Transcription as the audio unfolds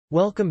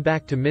Welcome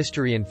back to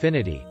Mystery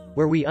Infinity,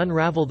 where we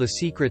unravel the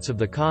secrets of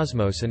the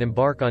cosmos and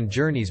embark on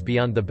journeys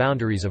beyond the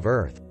boundaries of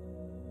Earth.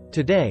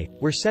 Today,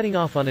 we're setting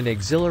off on an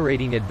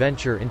exhilarating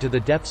adventure into the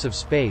depths of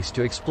space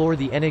to explore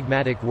the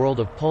enigmatic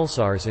world of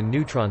pulsars and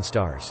neutron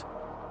stars.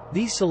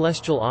 These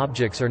celestial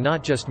objects are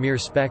not just mere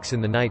specks in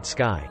the night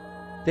sky.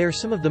 They are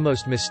some of the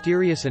most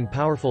mysterious and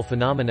powerful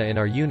phenomena in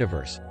our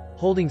universe,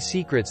 holding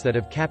secrets that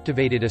have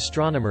captivated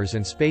astronomers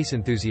and space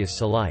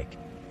enthusiasts alike.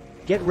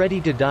 Get ready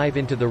to dive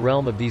into the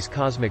realm of these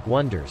cosmic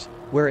wonders,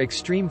 where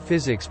extreme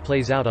physics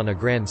plays out on a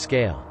grand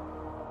scale.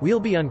 We'll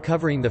be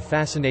uncovering the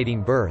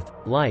fascinating birth,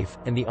 life,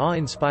 and the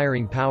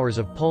awe-inspiring powers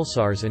of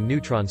pulsars and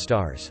neutron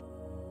stars.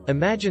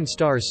 Imagine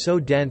stars so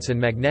dense and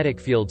magnetic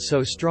fields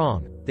so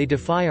strong, they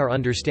defy our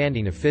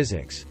understanding of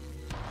physics.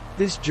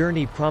 This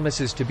journey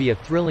promises to be a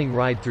thrilling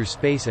ride through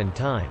space and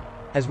time,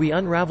 as we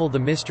unravel the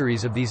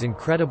mysteries of these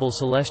incredible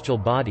celestial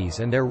bodies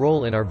and their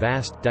role in our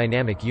vast,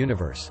 dynamic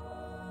universe.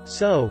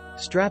 So,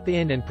 strap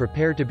in and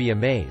prepare to be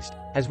amazed,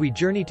 as we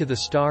journey to the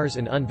stars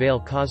and unveil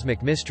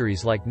cosmic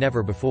mysteries like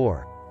never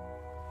before.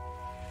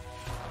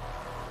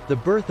 The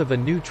birth of a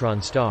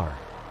neutron star.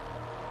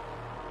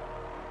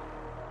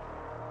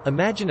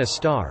 Imagine a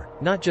star,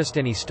 not just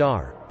any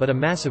star, but a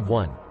massive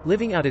one,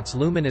 living out its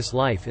luminous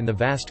life in the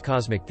vast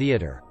cosmic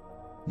theater.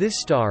 This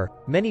star,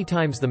 many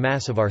times the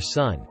mass of our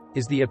Sun,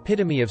 is the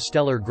epitome of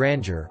stellar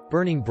grandeur,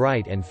 burning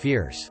bright and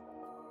fierce.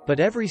 But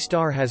every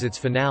star has its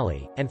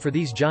finale, and for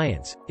these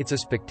giants, it's a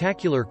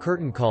spectacular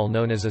curtain call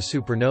known as a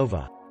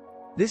supernova.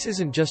 This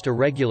isn't just a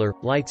regular,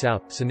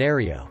 lights-out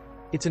scenario.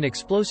 It's an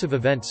explosive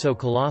event so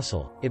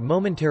colossal, it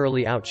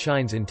momentarily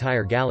outshines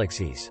entire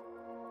galaxies.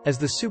 As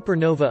the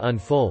supernova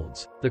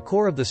unfolds, the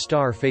core of the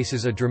star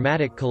faces a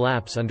dramatic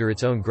collapse under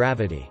its own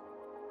gravity.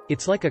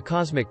 It's like a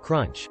cosmic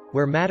crunch,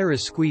 where matter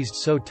is squeezed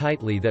so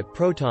tightly that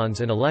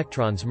protons and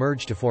electrons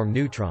merge to form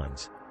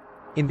neutrons.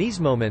 In these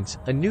moments,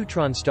 a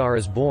neutron star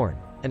is born,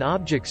 an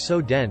object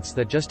so dense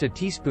that just a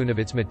teaspoon of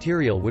its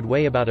material would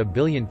weigh about 1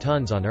 billion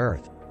tons on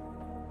Earth.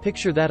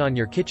 Picture that on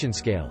your kitchen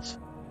scales.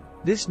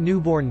 This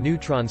newborn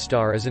neutron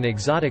star is an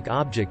exotic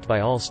object by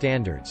all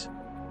standards.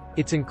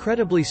 It's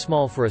incredibly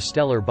small for a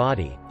stellar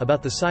body,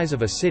 about the size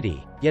of a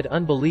city, yet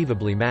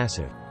unbelievably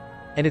massive.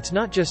 And it's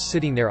not just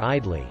sitting there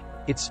idly,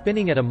 it's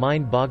spinning at a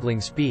mind-boggling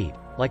speed,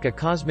 like a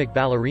cosmic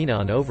ballerina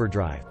on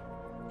overdrive.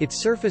 Its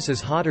surface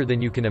is hotter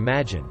than you can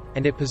imagine,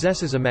 and it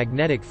possesses a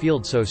magnetic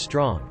field so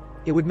strong,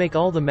 it would make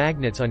all the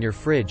magnets on your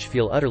fridge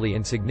feel utterly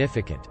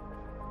insignificant.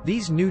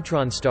 These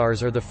neutron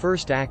stars are the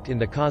first act in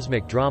the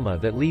cosmic drama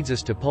that leads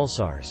us to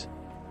pulsars.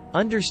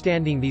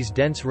 Understanding these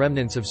dense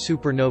remnants of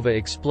supernova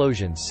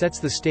explosions sets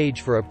the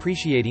stage for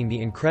appreciating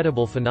the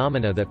incredible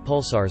phenomena that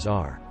pulsars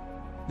are.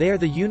 They are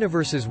the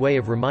universe's way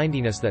of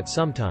reminding us that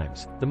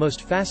sometimes, the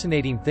most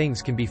fascinating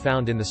things can be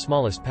found in the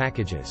smallest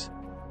packages.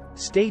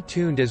 Stay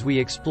tuned as we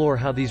explore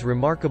how these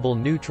remarkable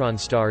neutron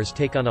stars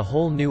take on a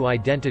whole new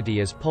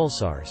identity as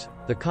pulsars,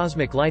 the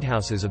cosmic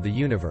lighthouses of the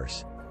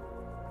universe.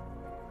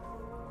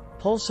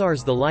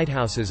 Pulsars, the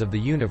lighthouses of the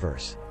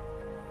universe.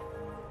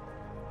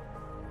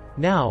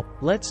 Now,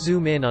 let's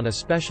zoom in on a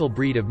special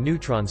breed of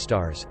neutron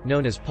stars,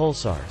 known as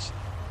pulsars.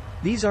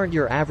 These aren't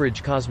your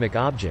average cosmic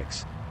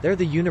objects, they're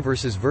the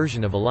universe's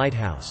version of a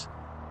lighthouse.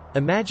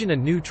 Imagine a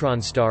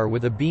neutron star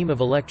with a beam of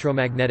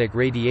electromagnetic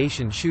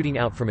radiation shooting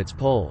out from its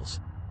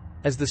poles.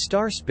 As the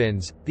star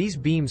spins, these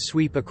beams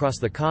sweep across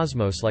the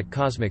cosmos like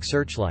cosmic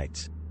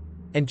searchlights.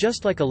 And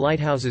just like a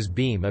lighthouse's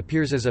beam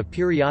appears as a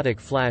periodic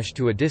flash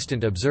to a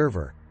distant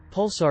observer,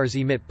 pulsars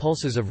emit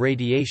pulses of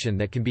radiation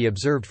that can be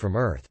observed from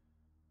Earth.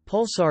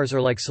 Pulsars are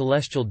like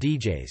celestial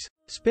DJs,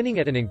 spinning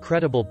at an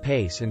incredible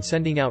pace and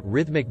sending out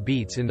rhythmic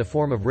beats in the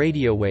form of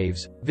radio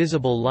waves,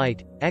 visible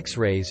light,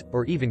 X-rays,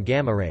 or even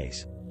gamma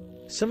rays.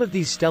 Some of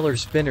these stellar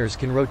spinners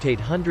can rotate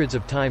hundreds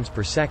of times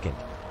per second,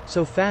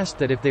 so fast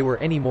that if they were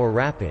any more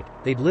rapid,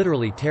 they'd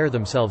literally tear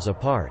themselves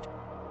apart.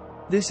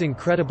 This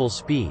incredible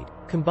speed,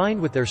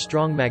 combined with their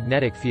strong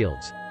magnetic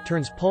fields,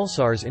 turns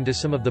pulsars into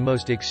some of the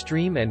most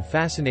extreme and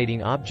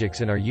fascinating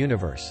objects in our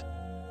universe.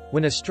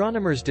 When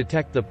astronomers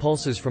detect the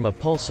pulses from a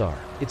pulsar,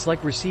 it's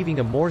like receiving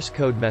a Morse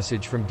code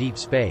message from deep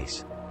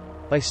space.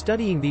 By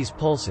studying these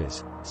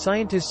pulses,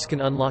 scientists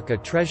can unlock a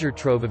treasure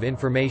trove of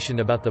information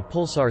about the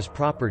pulsar's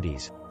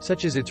properties,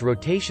 such as its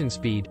rotation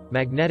speed,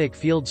 magnetic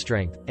field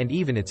strength, and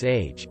even its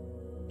age.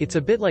 It's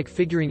a bit like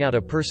figuring out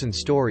a person's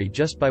story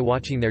just by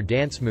watching their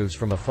dance moves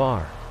from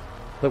afar.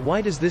 But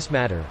why does this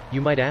matter, you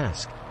might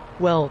ask?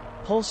 Well,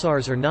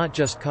 pulsars are not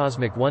just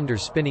cosmic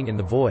wonders spinning in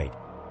the void.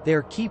 They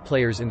are key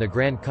players in the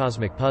grand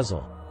cosmic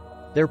puzzle.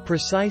 Their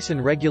precise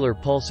and regular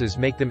pulses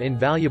make them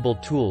invaluable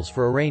tools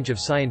for a range of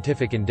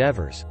scientific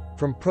endeavors,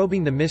 from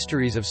probing the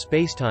mysteries of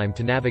spacetime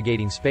to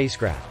navigating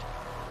spacecraft.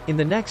 In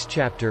the next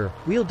chapter,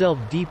 we'll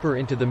delve deeper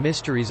into the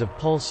mysteries of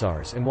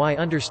pulsars and why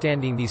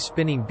understanding these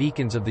spinning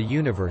beacons of the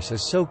universe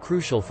is so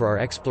crucial for our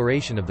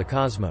exploration of the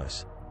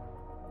cosmos.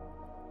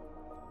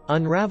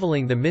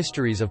 Unraveling the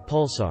mysteries of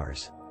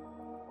pulsars.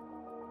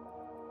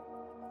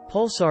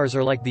 Pulsars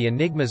are like the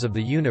enigmas of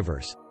the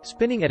universe,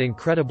 spinning at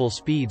incredible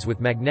speeds with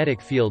magnetic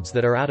fields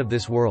that are out of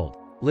this world,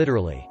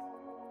 literally.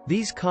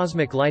 These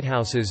cosmic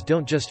lighthouses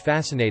don't just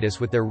fascinate us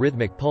with their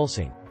rhythmic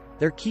pulsing.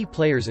 They're key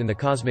players in the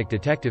cosmic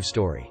detective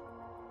story.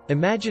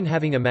 Imagine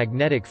having a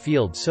magnetic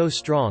field so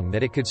strong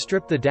that it could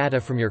strip the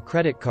data from your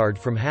credit card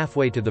from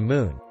halfway to the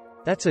moon.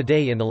 That's a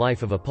day in the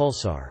life of a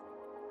pulsar.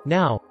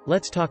 Now,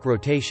 let's talk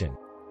rotation.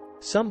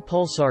 Some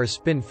pulsars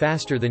spin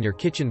faster than your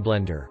kitchen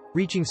blender,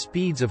 reaching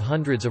speeds of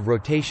hundreds of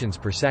rotations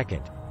per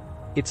second.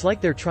 It's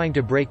like they're trying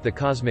to break the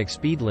cosmic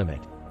speed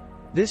limit.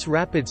 This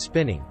rapid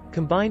spinning,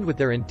 combined with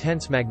their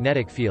intense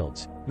magnetic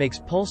fields, makes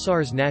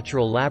pulsars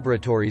natural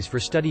laboratories for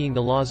studying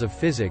the laws of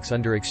physics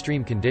under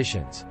extreme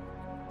conditions.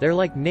 They're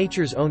like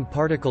nature's own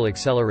particle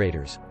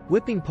accelerators,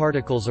 whipping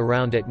particles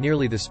around at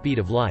nearly the speed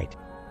of light.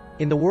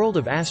 In the world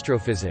of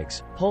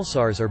astrophysics,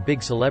 pulsars are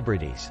big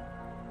celebrities.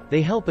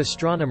 They help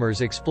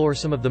astronomers explore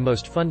some of the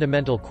most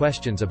fundamental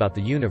questions about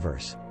the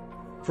universe.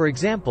 For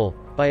example,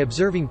 by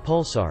observing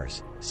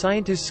pulsars,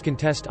 scientists can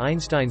test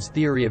Einstein's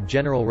theory of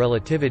general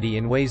relativity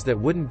in ways that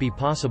wouldn't be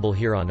possible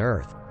here on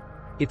Earth.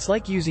 It's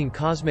like using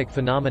cosmic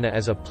phenomena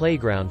as a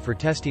playground for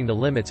testing the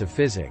limits of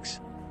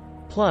physics.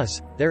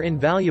 Plus, they're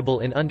invaluable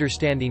in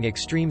understanding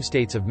extreme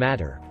states of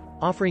matter,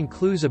 offering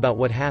clues about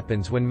what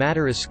happens when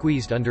matter is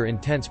squeezed under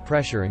intense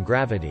pressure and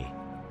gravity.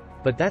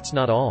 But that's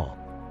not all.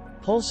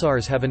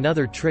 Pulsars have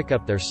another trick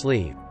up their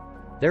sleeve.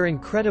 They're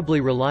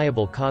incredibly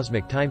reliable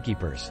cosmic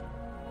timekeepers.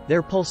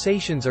 Their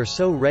pulsations are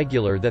so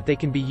regular that they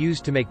can be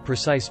used to make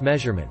precise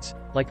measurements,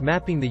 like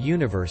mapping the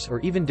universe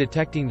or even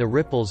detecting the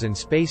ripples in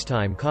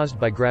spacetime caused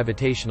by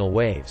gravitational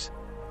waves.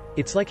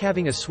 It's like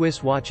having a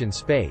Swiss watch in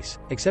space,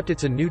 except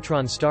it's a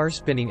neutron star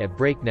spinning at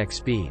breakneck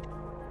speed.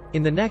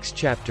 In the next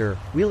chapter,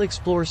 we'll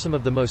explore some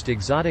of the most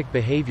exotic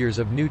behaviors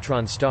of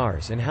neutron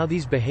stars and how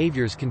these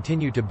behaviors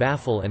continue to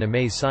baffle and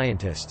amaze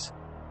scientists.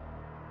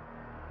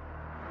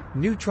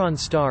 Neutron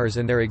stars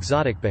and their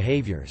exotic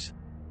behaviors.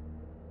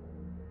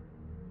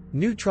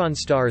 Neutron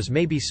stars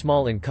may be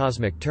small in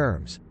cosmic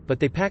terms, but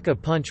they pack a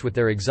punch with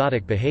their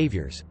exotic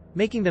behaviors,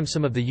 making them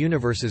some of the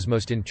universe's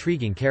most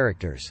intriguing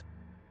characters.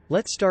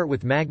 Let's start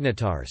with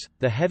magnetars,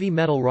 the heavy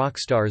metal rock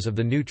stars of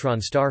the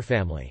neutron star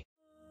family.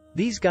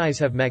 These guys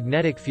have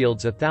magnetic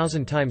fields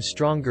 1,000 times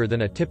stronger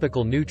than a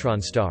typical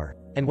neutron star,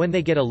 and when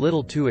they get a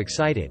little too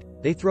excited,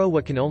 they throw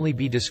what can only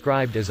be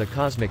described as a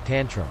cosmic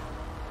tantrum.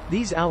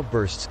 These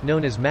outbursts,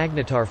 known as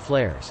magnetar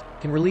flares,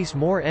 can release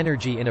more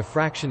energy in a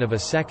fraction of a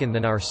second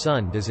than our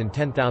sun does in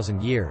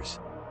 10,000 years.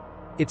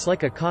 It's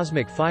like a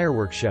cosmic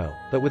fireworks show,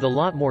 but with a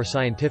lot more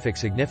scientific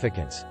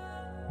significance.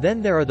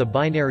 Then there are the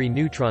binary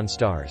neutron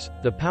stars,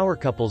 the power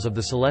couples of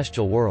the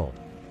celestial world.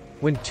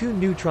 When two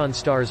neutron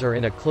stars are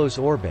in a close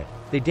orbit,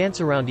 they dance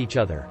around each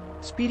other,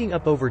 speeding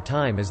up over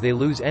time as they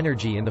lose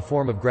energy in the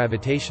form of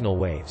gravitational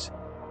waves.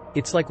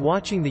 It's like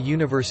watching the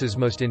universe's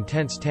most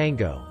intense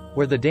tango,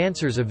 where the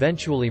dancers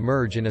eventually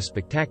merge in a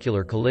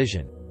spectacular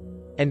collision.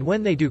 And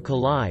when they do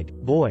collide,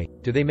 boy,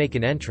 do they make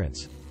an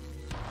entrance.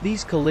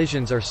 These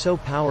collisions are so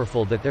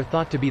powerful that they're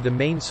thought to be the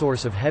main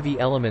source of heavy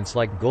elements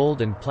like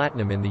gold and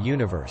platinum in the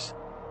universe.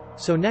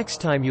 So next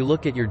time you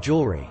look at your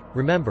jewelry,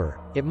 remember,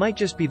 it might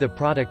just be the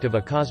product of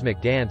a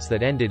cosmic dance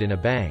that ended in a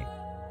bang.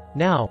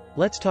 Now,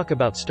 let's talk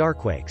about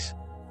starquakes.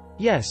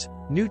 Yes,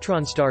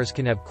 neutron stars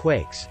can have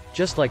quakes,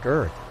 just like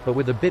Earth, but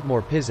with a bit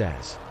more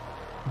pizzazz.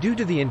 Due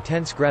to the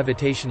intense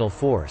gravitational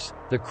force,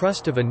 the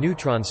crust of a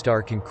neutron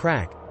star can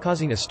crack,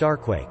 causing a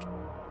starquake.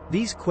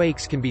 These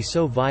quakes can be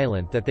so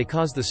violent that they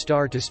cause the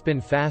star to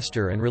spin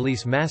faster and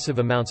release massive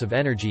amounts of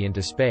energy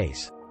into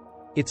space.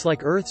 It's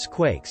like Earth's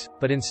quakes,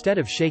 but instead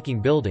of shaking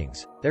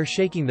buildings, they're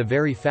shaking the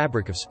very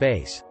fabric of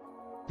space.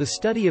 The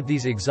study of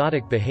these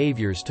exotic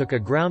behaviors took a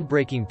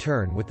groundbreaking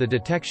turn with the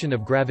detection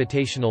of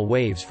gravitational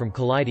waves from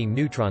colliding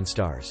neutron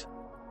stars.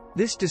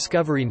 This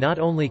discovery not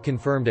only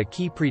confirmed a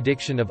key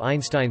prediction of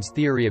Einstein's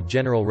theory of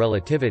general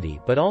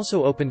relativity but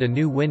also opened a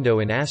new window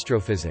in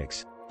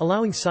astrophysics,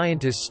 allowing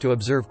scientists to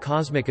observe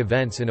cosmic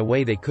events in a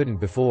way they couldn't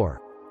before.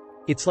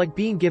 It's like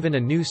being given a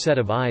new set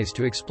of eyes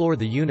to explore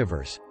the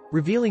universe,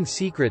 revealing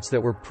secrets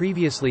that were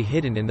previously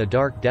hidden in the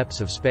dark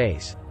depths of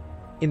space.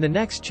 In the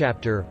next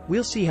chapter,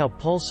 we'll see how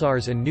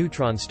pulsars and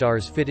neutron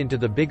stars fit into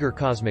the bigger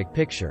cosmic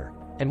picture,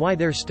 and why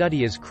their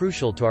study is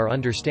crucial to our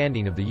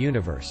understanding of the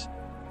universe.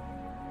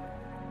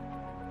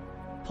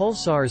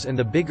 Pulsars and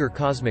the bigger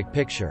cosmic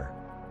picture.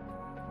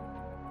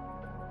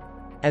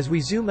 As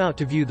we zoom out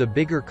to view the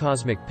bigger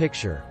cosmic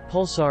picture,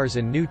 pulsars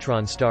and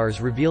neutron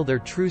stars reveal their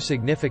true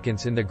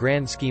significance in the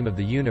grand scheme of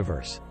the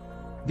universe.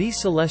 These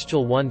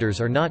celestial wonders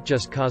are not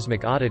just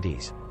cosmic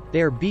oddities,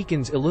 they are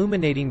beacons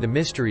illuminating the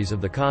mysteries of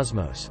the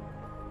cosmos.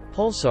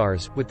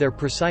 Pulsars, with their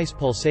precise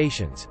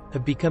pulsations,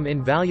 have become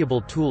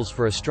invaluable tools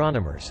for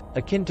astronomers,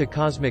 akin to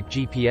cosmic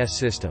GPS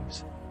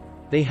systems.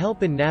 They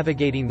help in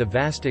navigating the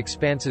vast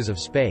expanses of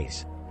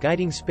space,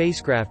 guiding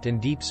spacecraft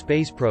and deep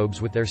space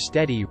probes with their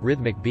steady,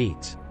 rhythmic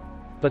beats.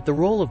 But the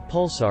role of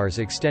pulsars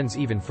extends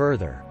even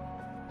further.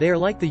 They are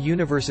like the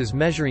universe's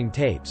measuring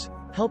tapes,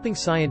 helping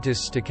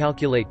scientists to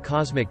calculate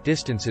cosmic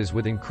distances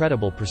with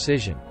incredible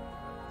precision.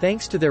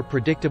 Thanks to their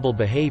predictable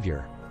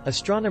behavior,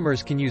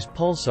 astronomers can use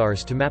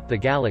pulsars to map the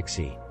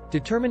galaxy,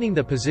 determining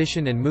the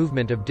position and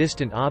movement of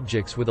distant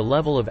objects with a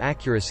level of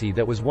accuracy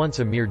that was once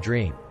a mere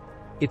dream.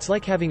 It's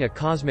like having a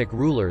cosmic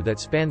ruler that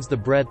spans the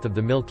breadth of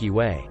the Milky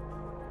Way.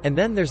 And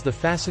then there's the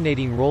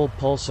fascinating role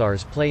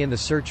pulsars play in the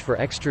search for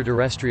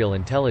extraterrestrial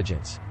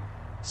intelligence.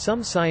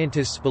 Some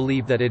scientists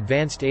believe that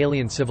advanced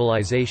alien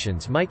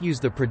civilizations might use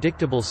the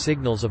predictable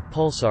signals of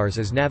pulsars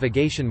as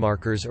navigation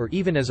markers or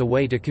even as a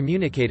way to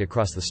communicate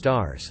across the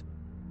stars.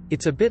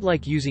 It's a bit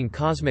like using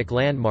cosmic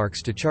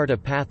landmarks to chart a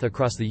path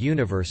across the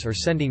universe or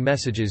sending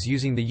messages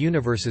using the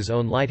universe's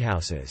own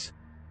lighthouses.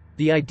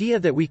 The idea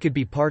that we could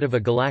be part of a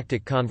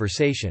galactic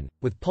conversation,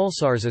 with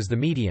pulsars as the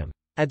medium,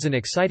 adds an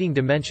exciting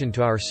dimension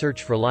to our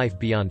search for life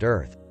beyond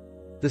Earth.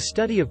 The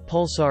study of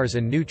pulsars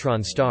and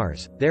neutron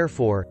stars,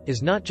 therefore,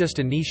 is not just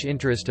a niche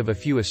interest of a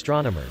few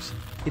astronomers.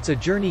 It's a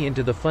journey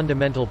into the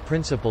fundamental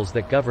principles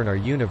that govern our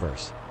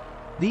universe.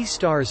 These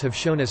stars have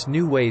shown us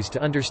new ways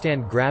to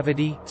understand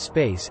gravity,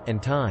 space,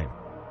 and time.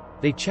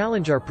 They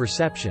challenge our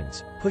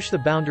perceptions, push the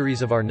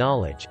boundaries of our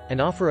knowledge,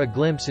 and offer a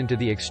glimpse into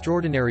the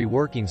extraordinary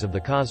workings of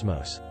the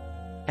cosmos.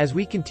 As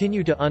we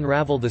continue to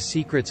unravel the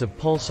secrets of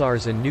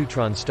pulsars and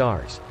neutron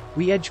stars,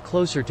 we edge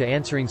closer to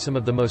answering some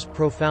of the most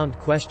profound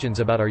questions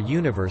about our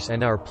universe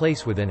and our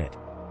place within it.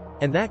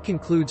 And that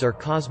concludes our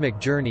cosmic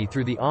journey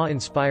through the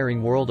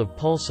awe-inspiring world of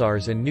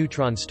pulsars and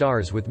neutron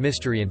stars with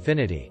Mystery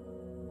Infinity.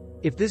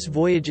 If this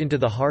voyage into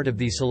the heart of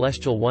these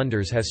celestial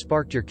wonders has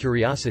sparked your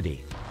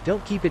curiosity,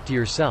 don't keep it to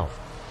yourself.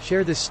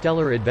 Share this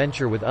stellar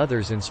adventure with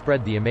others and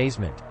spread the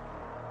amazement.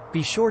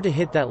 Be sure to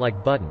hit that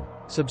like button,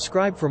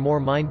 subscribe for more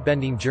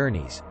mind-bending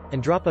journeys,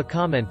 and drop a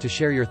comment to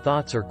share your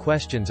thoughts or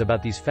questions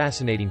about these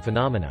fascinating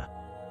phenomena.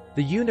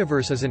 The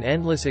universe is an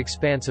endless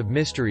expanse of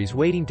mysteries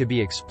waiting to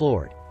be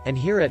explored, and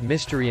here at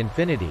Mystery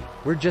Infinity,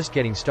 we're just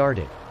getting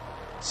started.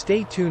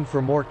 Stay tuned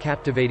for more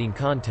captivating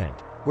content,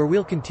 where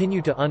we'll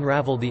continue to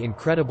unravel the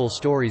incredible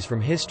stories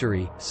from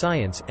history,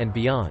 science, and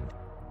beyond.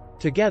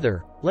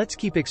 Together, let's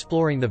keep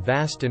exploring the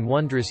vast and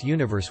wondrous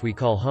universe we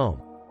call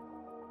home.